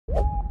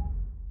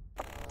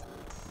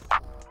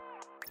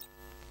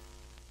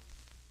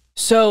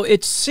So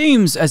it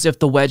seems as if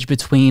the wedge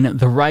between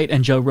the right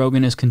and Joe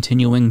Rogan is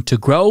continuing to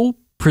grow,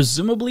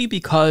 presumably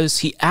because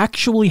he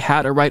actually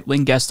had a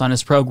right-wing guest on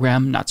his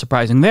program, not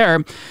surprising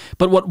there.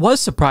 But what was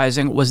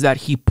surprising was that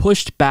he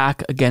pushed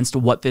back against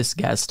what this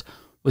guest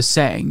was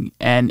saying,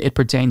 and it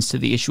pertains to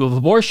the issue of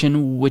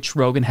abortion, which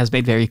Rogan has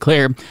made very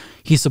clear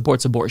he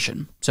supports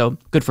abortion. So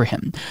good for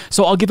him.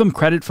 So I'll give him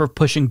credit for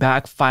pushing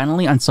back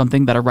finally on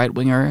something that a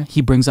right-winger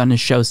he brings on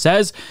his show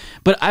says,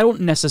 but I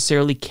don't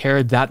necessarily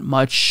care that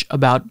much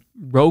about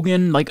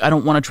Rogan. Like, I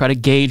don't want to try to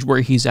gauge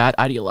where he's at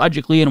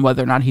ideologically and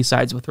whether or not he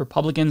sides with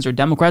Republicans or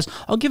Democrats.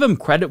 I'll give him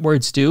credit where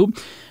it's due.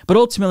 But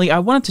ultimately, I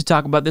wanted to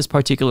talk about this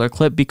particular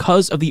clip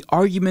because of the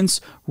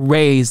arguments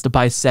raised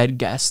by said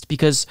guest,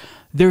 because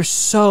they're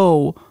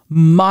so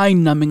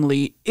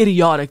mind-numbingly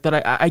idiotic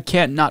that I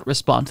can't not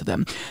respond to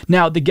them.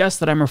 Now, the guest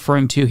that I'm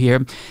referring to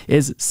here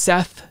is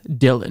Seth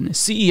Dillon,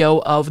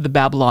 CEO of the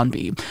Babylon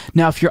Bee.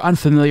 Now, if you're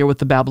unfamiliar with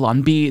the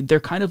Babylon Bee, they're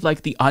kind of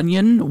like The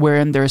Onion,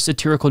 wherein they're a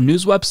satirical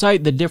news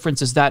website. The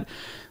difference is that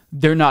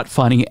they're not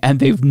funny,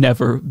 and they've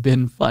never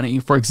been funny.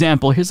 For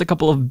example, here's a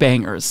couple of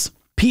bangers.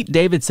 Pete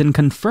Davidson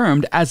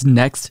confirmed as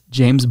next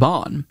James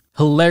Bond.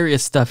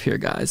 Hilarious stuff here,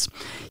 guys.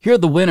 Here are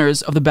the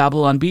winners of the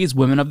Babylon Bee's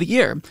Women of the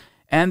Year.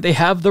 And they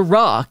have The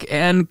Rock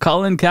and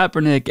Colin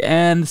Kaepernick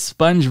and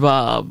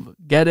SpongeBob.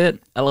 Get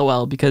it?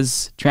 LOL,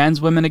 because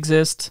trans women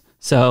exist.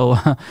 So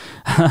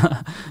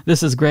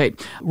this is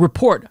great.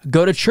 Report,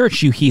 go to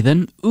church, you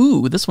heathen.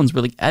 Ooh, this one's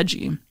really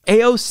edgy.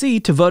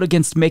 AOC to vote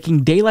against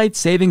making daylight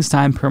savings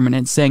time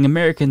permanent, saying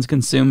Americans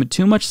consume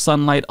too much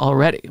sunlight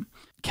already.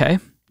 Okay.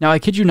 Now, I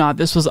kid you not,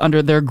 this was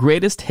under their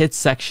greatest hits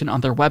section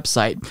on their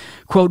website.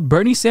 Quote,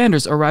 Bernie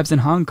Sanders arrives in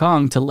Hong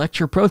Kong to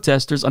lecture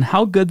protesters on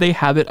how good they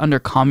have it under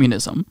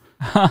communism.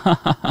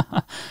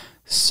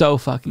 So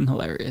fucking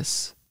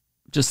hilarious.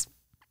 Just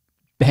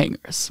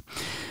bangers.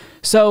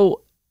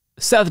 So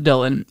Seth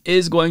Dillon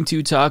is going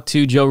to talk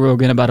to Joe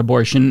Rogan about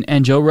abortion,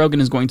 and Joe Rogan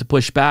is going to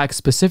push back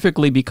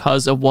specifically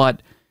because of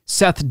what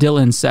Seth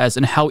Dillon says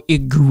and how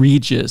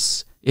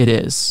egregious it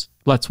is.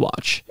 Let's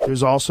watch.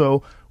 There's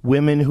also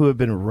women who have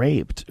been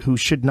raped who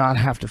should not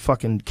have to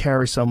fucking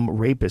carry some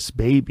rapist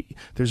baby.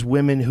 There's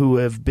women who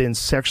have been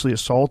sexually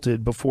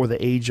assaulted before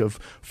the age of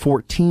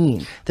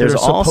 14. There's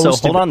also,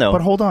 hold on though.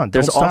 But hold on,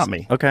 don't stop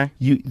me. Okay.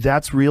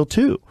 That's real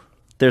too.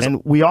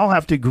 And we all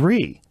have to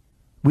agree.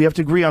 We have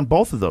to agree on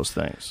both of those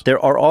things. There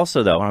are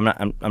also, though, I'm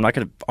not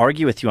going to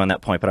argue with you on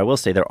that point, but I will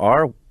say there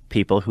are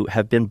people who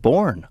have been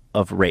born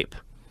of rape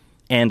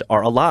and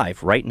are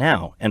alive right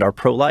now and are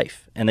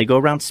pro-life, and they go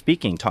around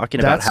speaking,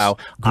 talking about how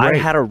I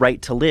had a right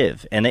to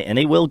live, and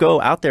they will go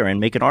out there and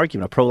make an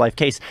argument, a pro-life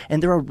case,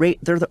 and they're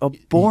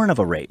born of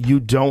a rape. You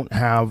don't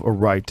have a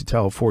right to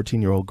tell a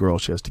 14-year-old girl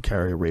she has to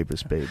carry a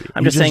rapist baby.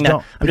 I'm just saying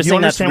that. I'm just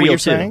saying that's real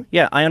too.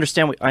 Yeah, I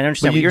understand. What you're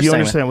saying. You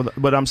understand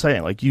what I'm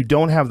saying? Like, you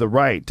don't have the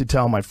right to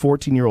tell my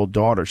 14-year-old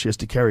daughter she has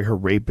to carry her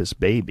rapist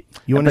baby.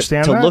 You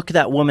understand that? To look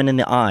that woman in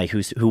the eye who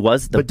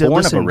was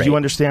born of a rape. Do you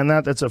understand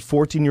that? That's a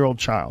 14-year-old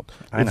child.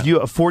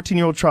 If a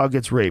 14-year-old child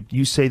gets raped,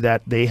 you say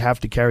that they have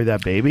to carry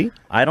that baby?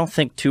 I don't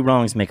think two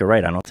wrongs make a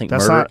right. I don't think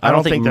murder. I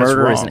don't think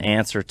murder is an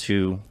answer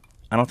to.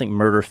 I don't think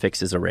murder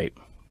fixes a rape.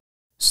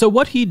 So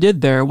what he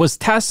did there was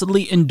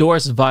tacitly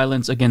endorse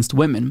violence against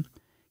women.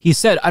 He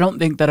said, "I don't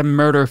think that a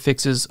murder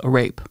fixes a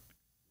rape."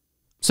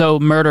 So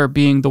murder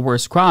being the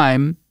worst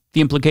crime,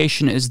 the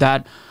implication is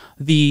that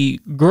the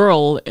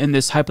girl in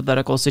this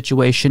hypothetical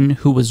situation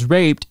who was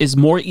raped is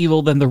more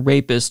evil than the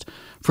rapist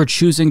for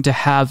choosing to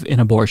have an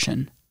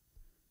abortion.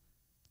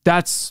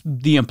 That's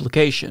the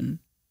implication.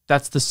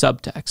 That's the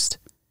subtext.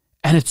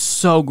 And it's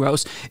so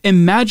gross.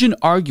 Imagine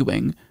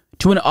arguing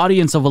to an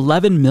audience of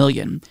 11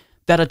 million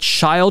that a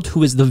child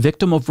who is the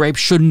victim of rape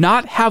should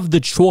not have the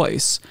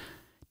choice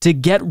to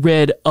get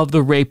rid of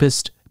the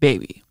rapist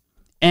baby.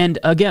 And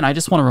again, I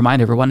just want to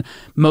remind everyone,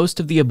 most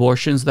of the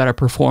abortions that are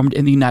performed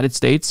in the United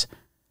States,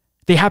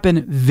 they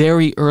happen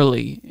very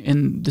early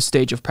in the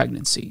stage of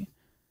pregnancy.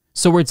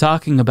 So we're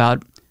talking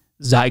about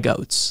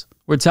zygotes.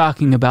 We're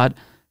talking about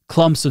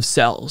clumps of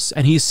cells.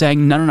 And he's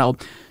saying, no.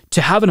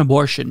 To have an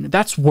abortion,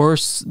 that's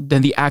worse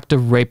than the act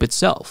of rape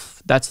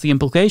itself. That's the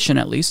implication,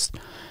 at least.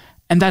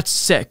 And that's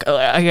sick.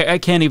 I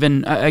can't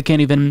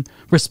even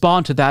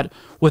respond to that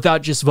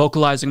without just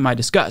vocalizing my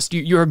disgust.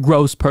 You're a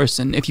gross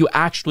person if you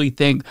actually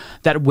think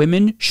that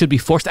women should be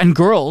forced, and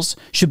girls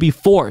should be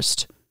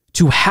forced,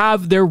 to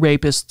have their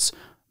rapist's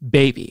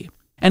baby.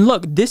 And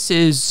look, this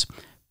is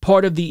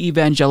part of the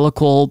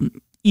evangelical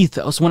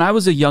ethos. When I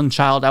was a young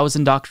child, I was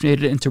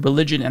indoctrinated into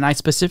religion, and I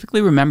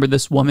specifically remember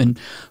this woman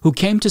who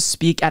came to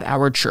speak at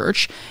our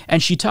church,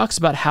 and she talks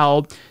about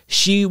how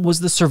she was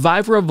the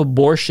survivor of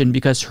abortion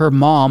because her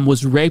mom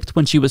was raped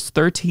when she was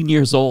 13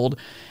 years old,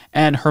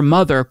 and her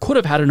mother could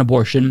have had an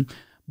abortion,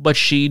 but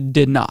she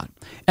did not.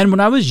 And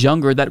when I was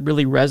younger, that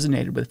really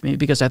resonated with me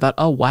because I thought,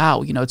 oh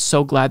wow, it's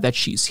so glad that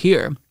she's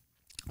here.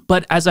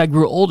 But as I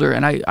grew older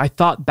and I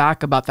thought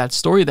back about that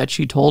story that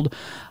she told,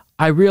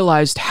 I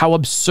realized how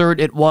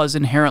absurd it was,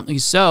 inherently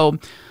so,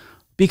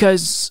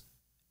 because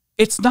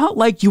it's not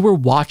like you were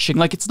watching,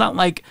 like it's not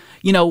like,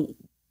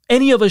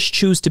 any of us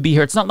choose to be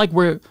here. It's not like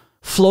we're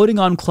floating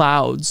on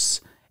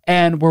clouds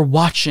and we're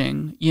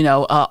watching,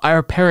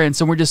 our parents,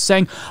 and we're just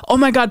saying, oh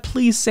my God,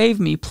 please save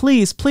me.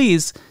 Please,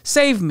 please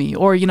save me.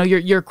 Or,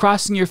 you're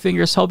crossing your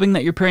fingers, hoping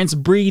that your parents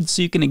breed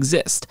so you can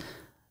exist.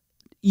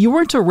 You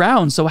weren't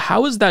around, so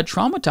how is that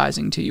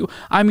traumatizing to you?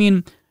 I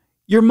mean,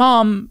 your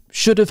mom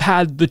should have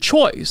had the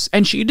choice,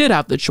 and she did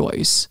have the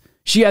choice.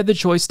 She had the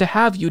choice to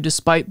have you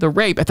despite the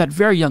rape at that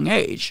very young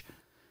age.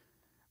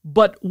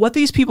 But what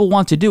these people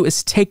want to do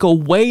is take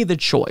away the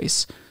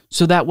choice,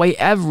 so that way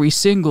every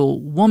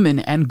single woman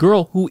and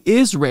girl who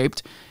is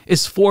raped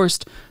is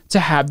forced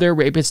to have their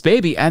rapist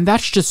baby. And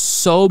that's just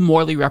so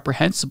morally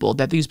reprehensible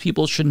that these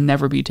people should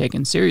never be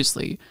taken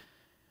seriously.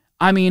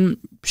 I mean,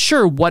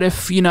 sure, what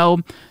if,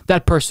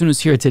 that person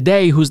who's here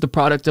today, who's the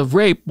product of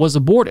rape, was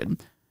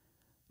aborted?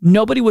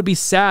 Nobody would be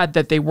sad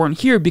that they weren't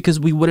here because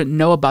we wouldn't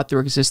know about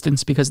their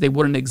existence because they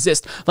wouldn't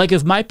exist. Like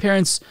if my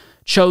parents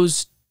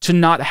chose to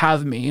not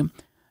have me,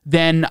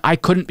 then I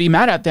couldn't be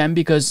mad at them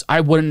because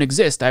I wouldn't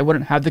exist. I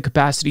wouldn't have the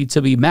capacity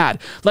to be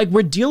mad. Like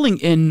we're dealing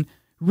in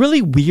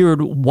really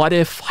weird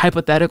what-if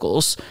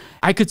hypotheticals.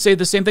 I could say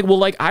the same thing. Well,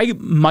 like I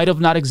might have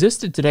not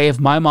existed today if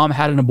my mom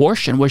had an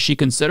abortion. Was she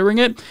considering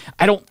it?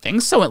 I don't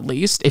think so, at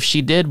least. If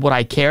she did, would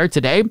I care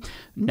today?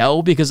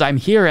 No, because I'm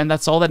here and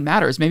that's all that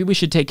matters. Maybe we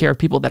should take care of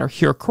people that are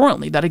here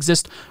currently, that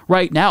exist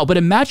right now. But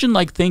imagine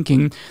like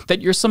thinking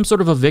that you're some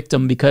sort of a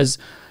victim because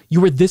you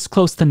were this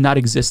close to not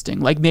existing.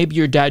 Like maybe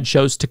your dad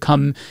chose to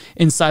come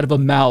inside of a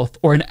mouth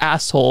or an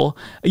asshole,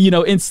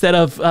 instead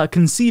of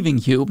conceiving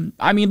you.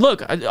 I mean,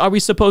 look, are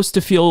we supposed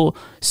to feel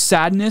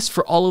sadness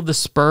for all of the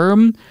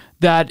sperm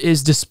that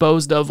is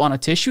disposed of on a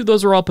tissue?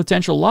 Those are all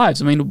potential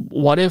lives. I mean,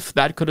 what if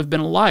that could have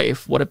been a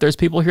life? What if there's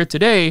people here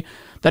today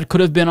that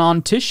could have been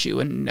on tissue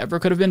and never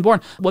could have been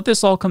born? What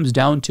this all comes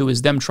down to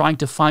is them trying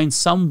to find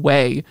some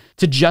way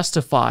to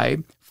justify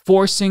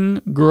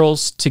forcing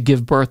girls to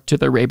give birth to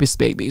their rapist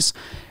babies.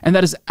 And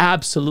that is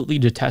absolutely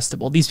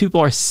detestable. These people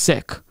are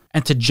sick.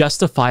 And to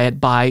justify it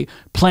by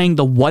playing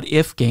the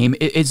what-if game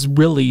is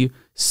really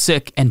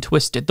sick and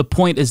twisted. The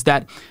point is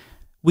that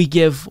we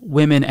give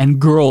women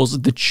and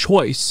girls the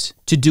choice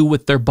to do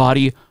with their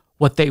body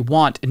what they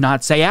want and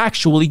not say,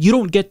 actually, you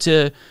don't get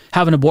to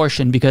have an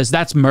abortion because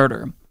that's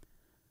murder.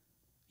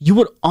 You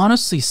would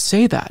honestly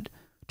say that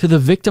to the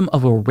victim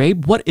of a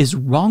rape? What is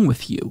wrong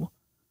with you?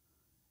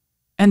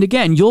 And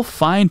again, you'll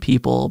find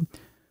people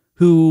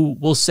who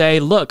will say,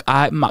 look,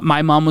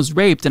 my mom was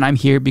raped and I'm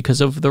here because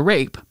of the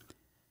rape.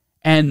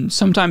 And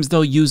sometimes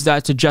they'll use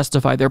that to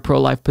justify their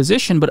pro-life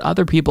position, but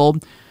other people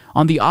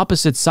on the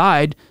opposite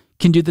side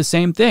can do the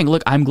same thing.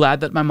 Look, I'm glad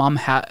that my mom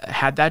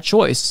had that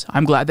choice.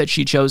 I'm glad that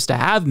she chose to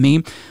have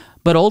me.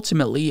 But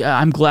ultimately,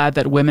 I'm glad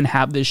that women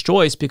have this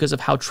choice because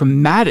of how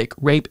traumatic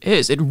rape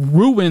is. It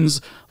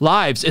ruins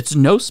lives. It's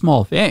no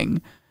small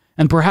thing.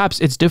 And perhaps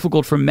it's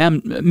difficult for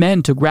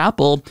men to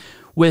grapple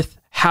with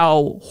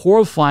how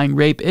horrifying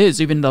rape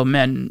is, even though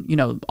men,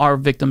 are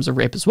victims of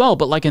rape as well.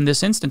 But like in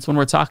this instance, when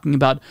we're talking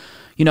about,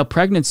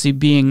 pregnancy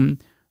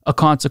being a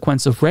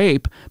consequence of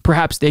rape,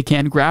 perhaps they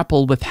can't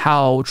grapple with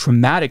how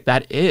traumatic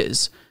that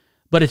is.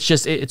 But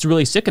it's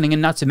really sickening.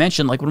 And not to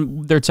mention, like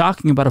when they're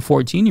talking about a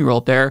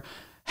 14-year-old there,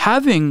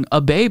 having a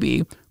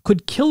baby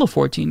could kill a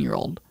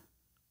 14-year-old.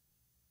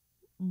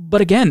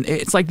 But again,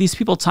 it's like these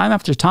people time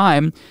after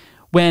time,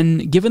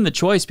 when given the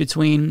choice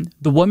between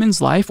the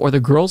woman's life or the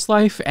girl's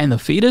life and the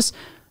fetus,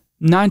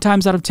 9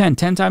 times out of 10,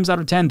 10 times out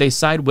of 10, they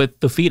side with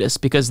the fetus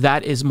because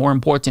that is more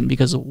important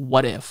because of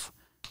what if.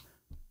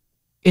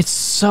 It's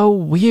so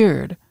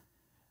weird.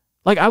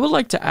 Like, I would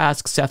like to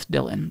ask Seth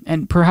Dillon,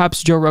 and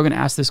perhaps Joe Rogan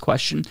asked this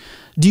question.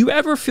 Do you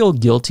ever feel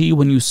guilty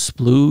when you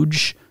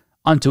splooge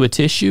onto a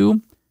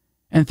tissue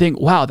and think,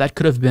 wow, that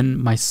could have been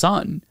my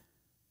son?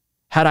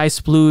 Had I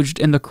splooged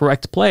in the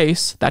correct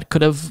place, that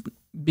could have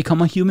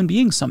become a human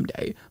being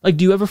someday. Like,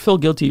 do you ever feel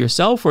guilty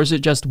yourself, or is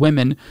it just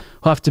women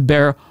who have to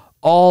bear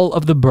all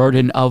of the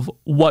burden of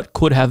what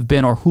could have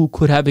been or who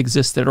could have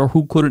existed or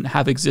who couldn't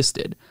have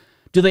existed?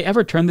 Do they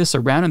ever turn this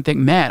around and think,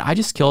 man, I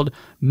just killed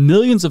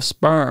millions of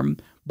sperm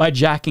by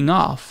jacking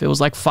off. It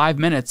was like 5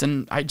 minutes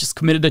and I just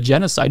committed a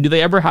genocide. Do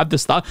they ever have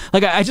this thought?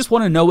 Like, I just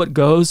want to know what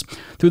goes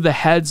through the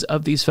heads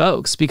of these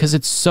folks because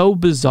it's so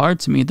bizarre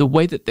to me the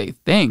way that they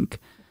think.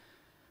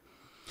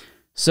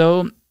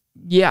 So,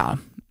 yeah.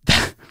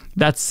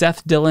 That's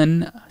Seth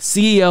Dillon,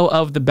 CEO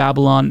of the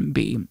Babylon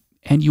Bee.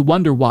 And you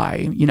wonder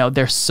why,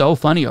 they're so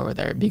funny over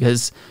there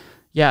because,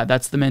 yeah,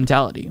 that's the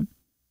mentality.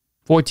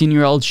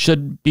 14-year-olds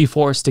should be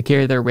forced to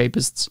carry their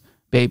rapist's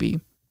baby.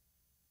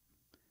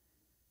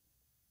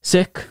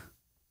 Sick,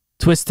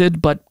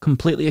 twisted, but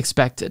completely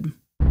expected.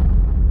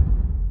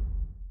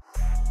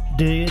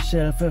 Do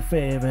yourself a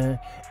favor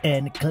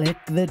and click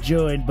the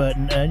join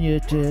button on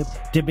YouTube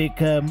to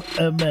become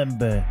a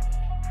member.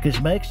 Because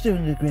Mike's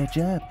doing a great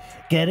job.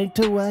 Getting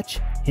to watch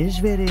his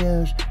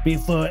videos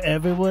before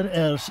everyone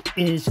else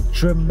is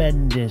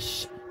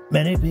tremendous.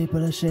 Many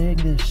people are saying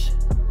this.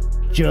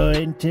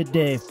 Join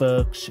today,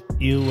 folks.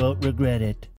 You won't regret it.